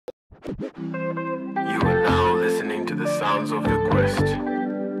You are now listening to the sounds of the quest.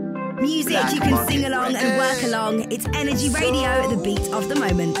 Music you can sing along and work along. It's Energy Radio, the beat of the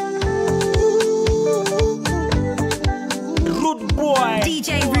moment. Rudeboy.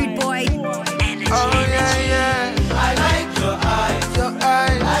 DJ Rudeboy. Energy. Oh yeah, yeah. I like your eyes. Your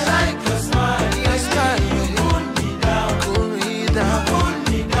eyes. I like your smile. Your smile. You cool me down. Cool me down. You cool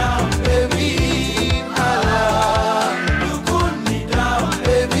me down, baby. My love. You cool me down,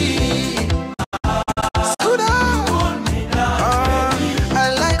 baby. Slow down. You cool me down, baby. I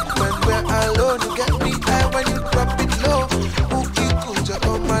like when we're alone. You get me high when you drop it low. Cookie Kuja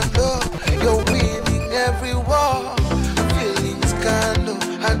on my door. You're winning every war. Feeling scandal.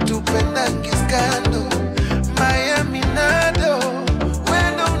 Had to pendangi scandal. Miami Nado.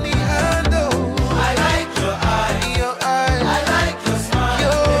 When only handle. I like your eyes. Your eyes. I like your smile.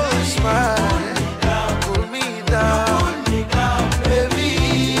 Your baby. smile. Cool me down. Cool me down, baby.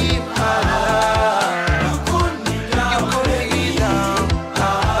 My love. You cool me down, You cool baby. me down.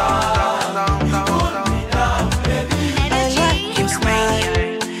 Cool me down, baby. Energy Radio.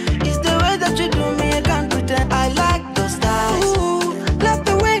 It's the way that you do me, I can't pretend. I like those styles. Ooh, love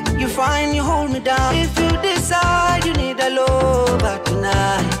the way you find, you hold me down. If you decide you need a lover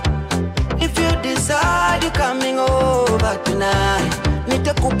tonight, if you decide you're coming over tonight,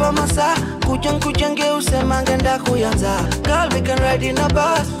 nitakupa masa kujenge usema ngenda kuyanza. Girl, we can ride in a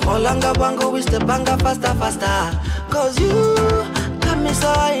bus. Olanga wango we step banga faster. Cause you got me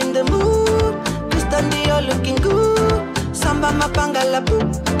so in the mood. Kristandi, you're looking good. Samba mapanga la boo,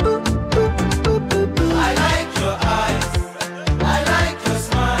 boo, boo, boo, boo, boo. I like your eyes. I like your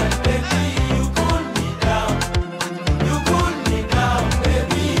smile, baby. You cool me down. You cool me down,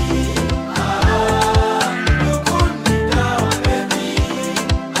 baby. You cool me down, baby.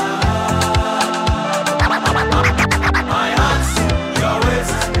 My hands, your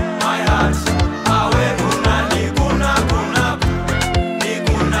waist, my heart. Awe kuna ni kuna.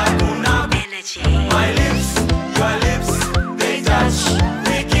 Energy. My lips, your lips, they touch.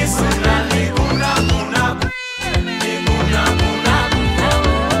 We kiss una ni kuna.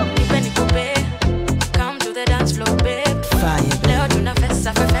 Nipe nikupe, come to the dance floor, babe. Leo tuna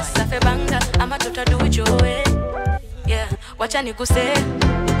festa fe banga, ama tuta do it your way. Yeah, wacha nikuse,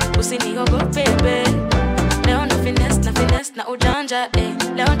 usiniogope, babe. Leo na finesse na ujanja, eh.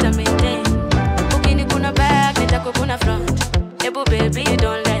 Leo nita maintain. Ukini kuna back, nitakukuna front. Ebu baby,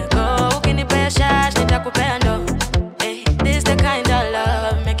 don't let go. Ukini pressure, nitakupea ndo. Eh, this the kind of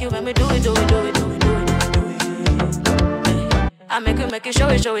love make you when me do it. I make you show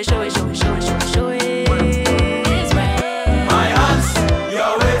it. It's right. My hands,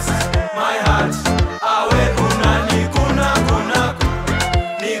 your waist, my heart. Awe kuna ni kuna.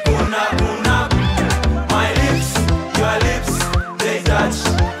 My lips, your lips, they touch.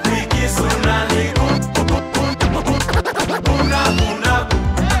 We kiss una ni kuna.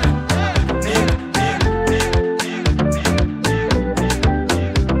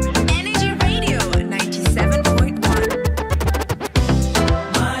 Energy Radio 97.1.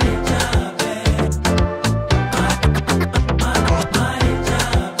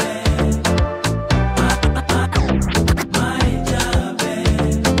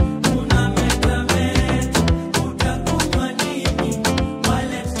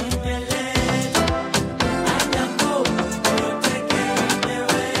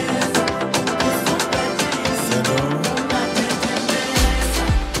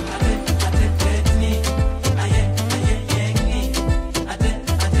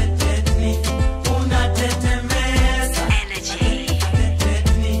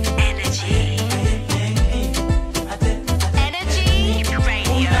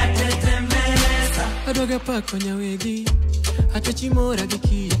 Adwaga pako nyawegi, hata chimora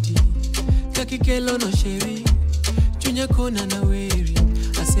gikiti, kakikelo no sheri, chunya kona na weri.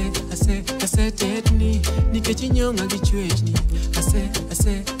 Ase tetni, nikechinyonga gichwechni.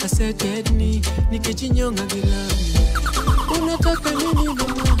 Ase tetni, nikechinyonga gilami. Unataka nini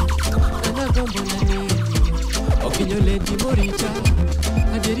mama? Anagombo na nini? Okinyo ledi morita,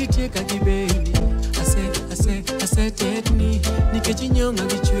 aderitika gibeni. Ase tetni, nikechinyonga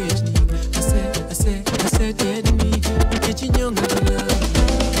gichwechni. Ase tetni, nikechinyonga gilami.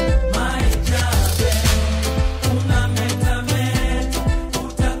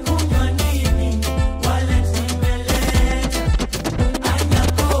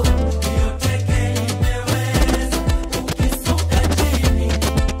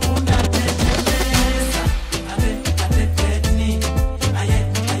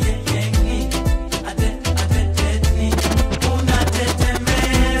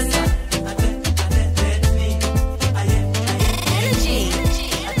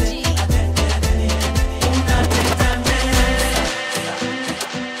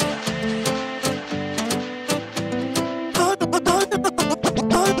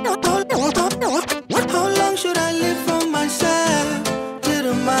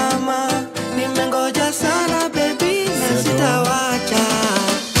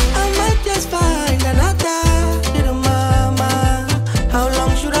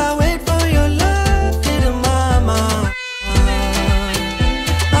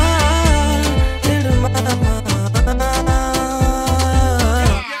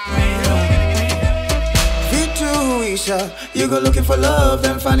 You go looking for love,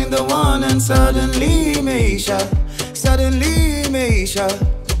 then finding the one, and suddenly Maisha,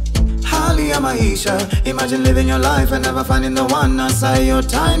 Hali Maisha. Imagine living your life and never finding the one. I saw your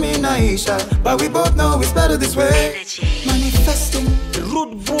time in Aisha, but we both know it's better this way. Manifesting,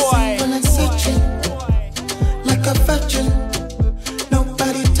 Rudeboy, single and searching, like a virgin,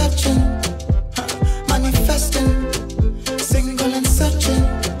 nobody touching. Manifesting, single and searching,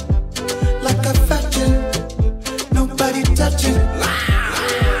 like a virgin, nobody touching.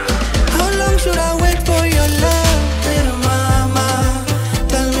 How long should I wait for your love, little mama?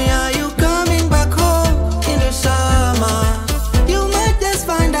 Tell me, are you coming back home in the summer? You might just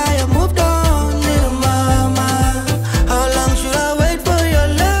find I have moved on, little mama. How long should I wait for your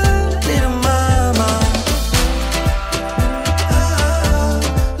love,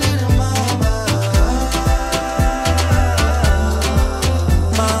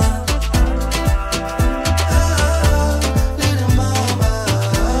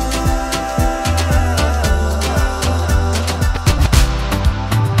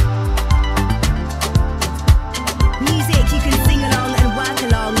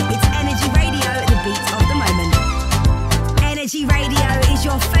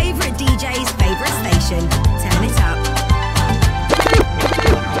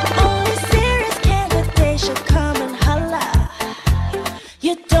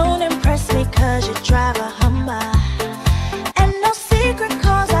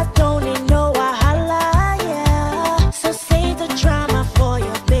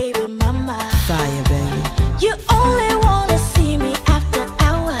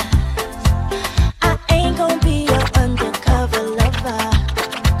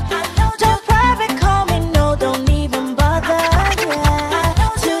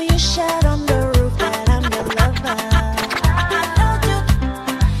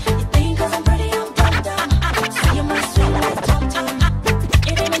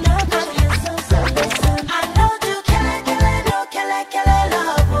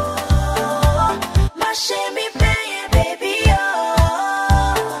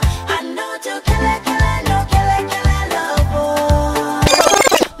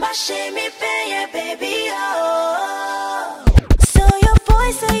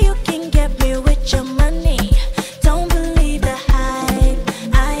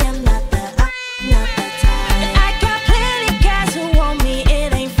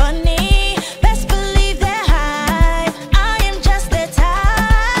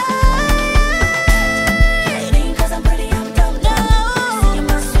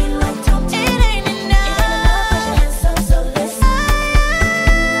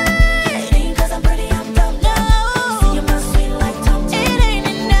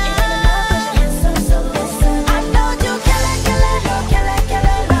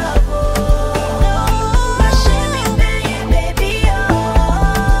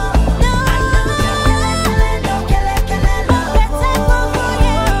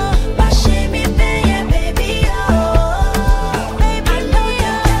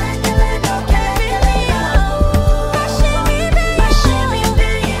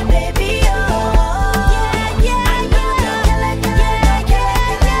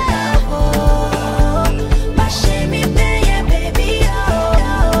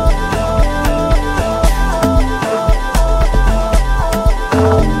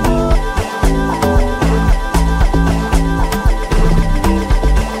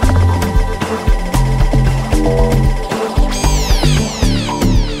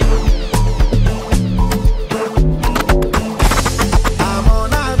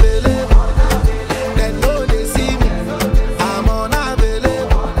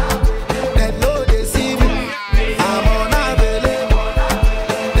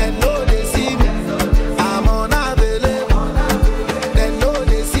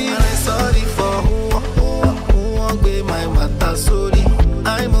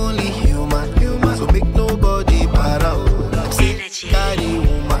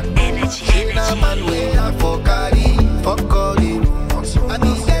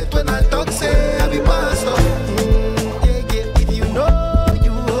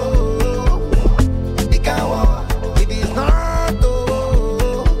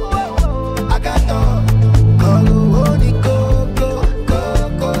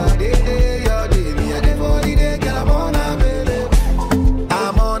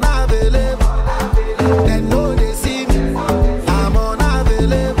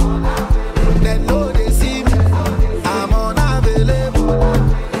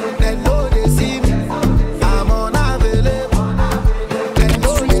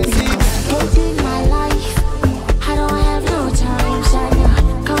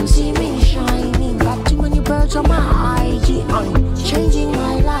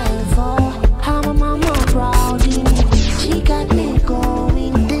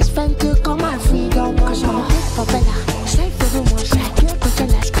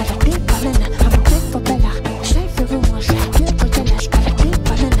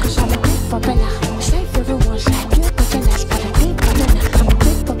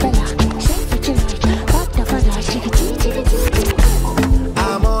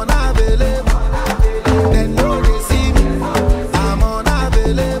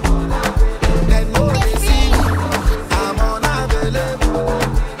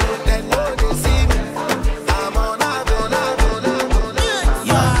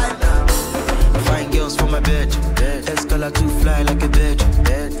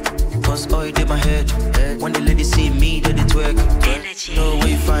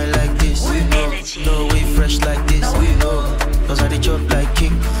 cause I dey chop like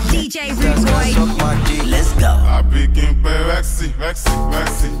king. DJ Rudeboy. Suck my dick. Let's go. I begin play Rexy.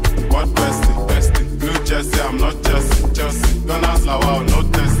 What bestie? Blue Jersey, I'm not Chelsea. Don't ask Lawal, no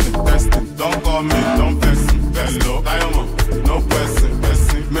testing. Don't call me, don't vex me. Hello, Diamond, no person.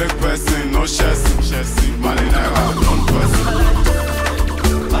 Make person, no chassis. Money never, don't person.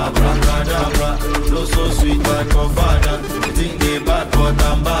 Abracadabra, flow so sweet like your father. Think they bad but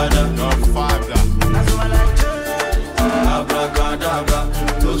I'm badder. Your father. Abracadabra,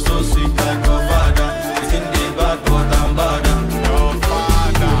 flow so sweet like your father. Think they bad but I'm badder. Your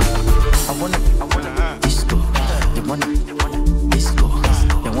father. I wanna disco. They wanna disco.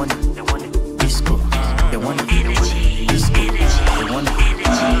 They wanna disco. They wanna disco. They wanna disco. They wanna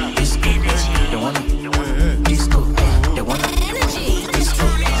disco. They wanna disco.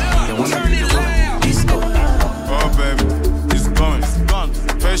 They wanna disco. Oh baby, it's gone.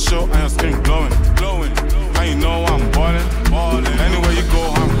 Face show and your skin glowing. And you know I'm ballin'. Anywhere you go,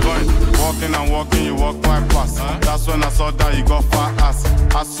 I'm going. Walking, you walk right past. That's when I saw that you got fat ass.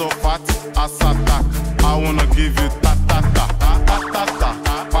 Ass so fat, ass attack. I wanna give you ta-ta-ta.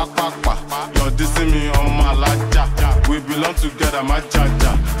 Pa. You're dissing me on my laja. We belong together, my jaja.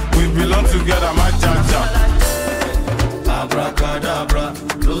 Abracadabra,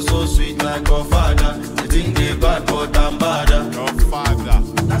 flow so sweet like your father. You think they bad but I'm badder. Your father.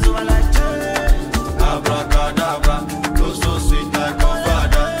 That's what I like. Abracadabra, flow so sweet like your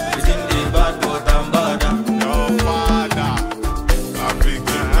father. You think they bad but I'm badder. Your father. I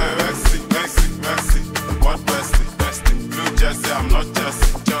begin Rexy. What bestie? Blue Jersey, I'm not Chelsea.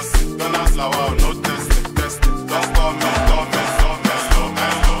 Don't ask Lawal, no testing. Don't call me, no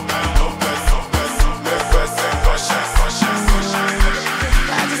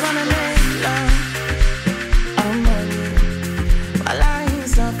I just wanna make love. I'm money. My life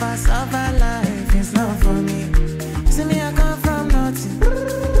suffer life is not for me. See me, I come from nothing.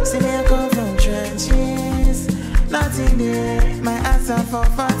 See me, I come from trenches. Nothing there. My ass are for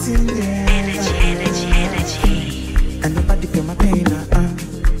 14 days. Energy. And nobody feel my pain,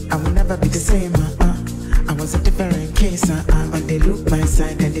 I will never be the same, I was a different case, When they look my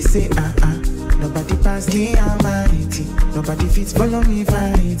side and they say, Nobody pass the almighty. Nobody fits follow me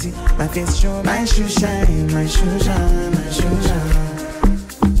fighting. My face show, my shoe shine, my shoe shine.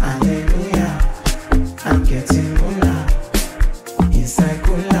 Hallelujah, I'm getting moolah. Inside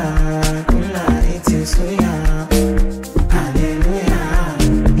cooler, eating suya. Hallelujah,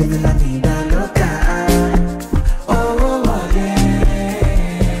 living la vida loca. Oh,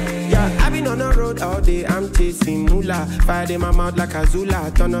 yeah. Yeah, I've been on the road all day, I'm chasing moolah. Fire in my mouth like a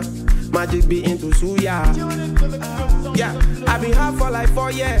Zula turner. Magic be into suya. Yeah, I've been hard for like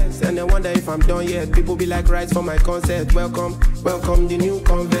 4 years, and they wonder if I'm done yet. People be like, rise for my concert. Welcome the new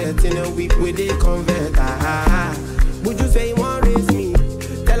convert. In a week where they convert. Would you say you won't raise me?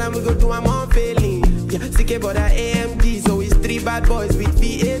 Tell them we go do I'm unfailing. Yeah, CK but AMD, so it's 3 bad boys with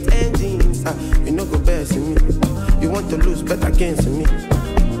V8 engines. You know go best in me. You want to lose, bet against me.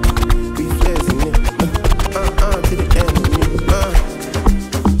 We flex in it. To the end of me.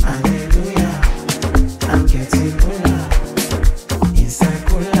 I'm getting cooler, inside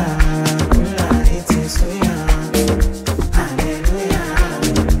cooler, eating suya. Hallelujah,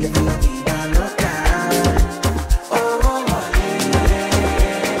 living la vida loca. Oh,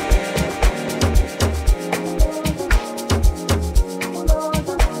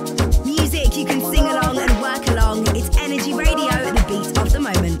 Music you can sing along and work along. It's Energy Radio, the beat of the moment.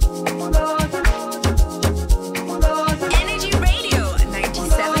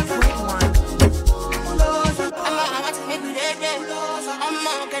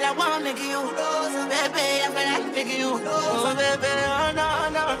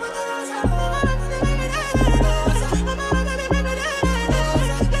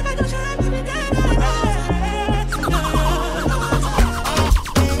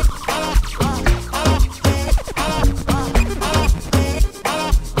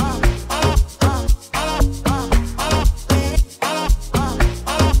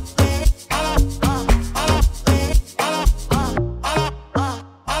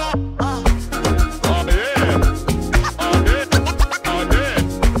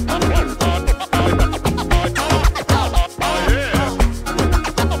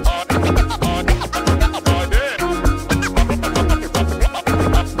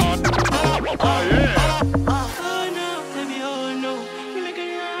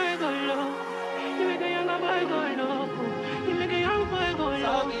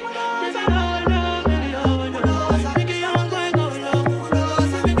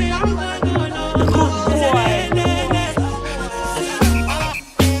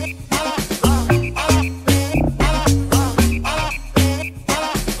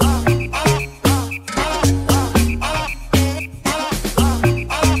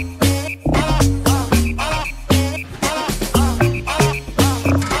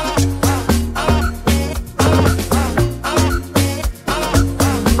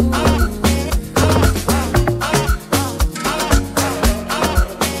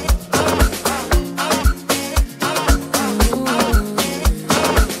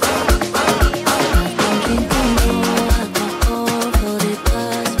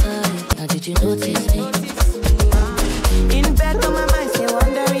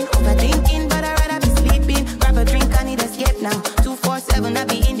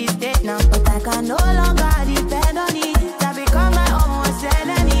 wanna be in this state now, but I can no longer depend on it. I become my own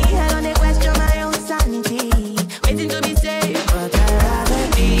enemy. I don't question my own sanity. Waiting to be saved, but I'd rather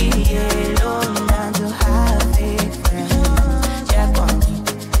be alone than to have a friend. Check on me,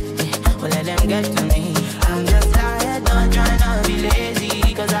 well let them get to me. I'm just tired, don't try not be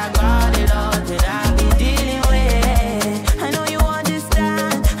lazy, cause I got it all that I've been dealing with. I know you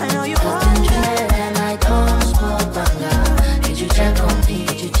understand, I know you understand. And I don't smoke banga. Did you check on me?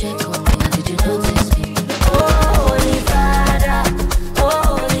 Did you check on me? Did you notice me? Holy Father,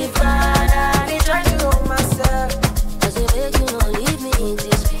 they try to hold myself. Cause they make you not leave me in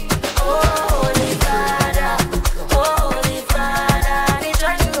this way. Holy Father, they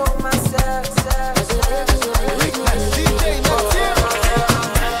try to hold myself. Cause they make you not leave me in this way.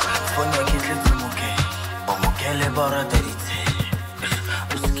 Fonya kitli muke, omukele bara derite.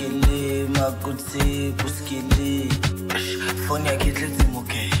 Uskili makutsi, uskili. Fonya kitli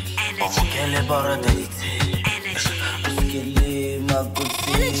muke, omukele bara derite. Uskili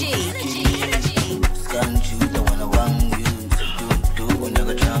makutsi, uskili. Skanju the one I want you. Do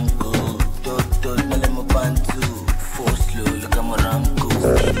unaga chango. Do nale mabantu. Force slow look at morango.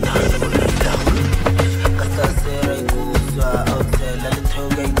 Kasasera ikuswa outside la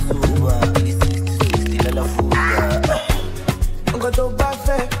toga ituwa. Isila la fuga. Ungo to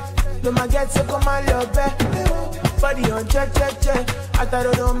bafe, no ma get se come on your bed. Body on check. I thought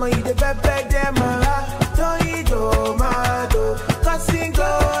I don't mind the pepe dem. Don't eat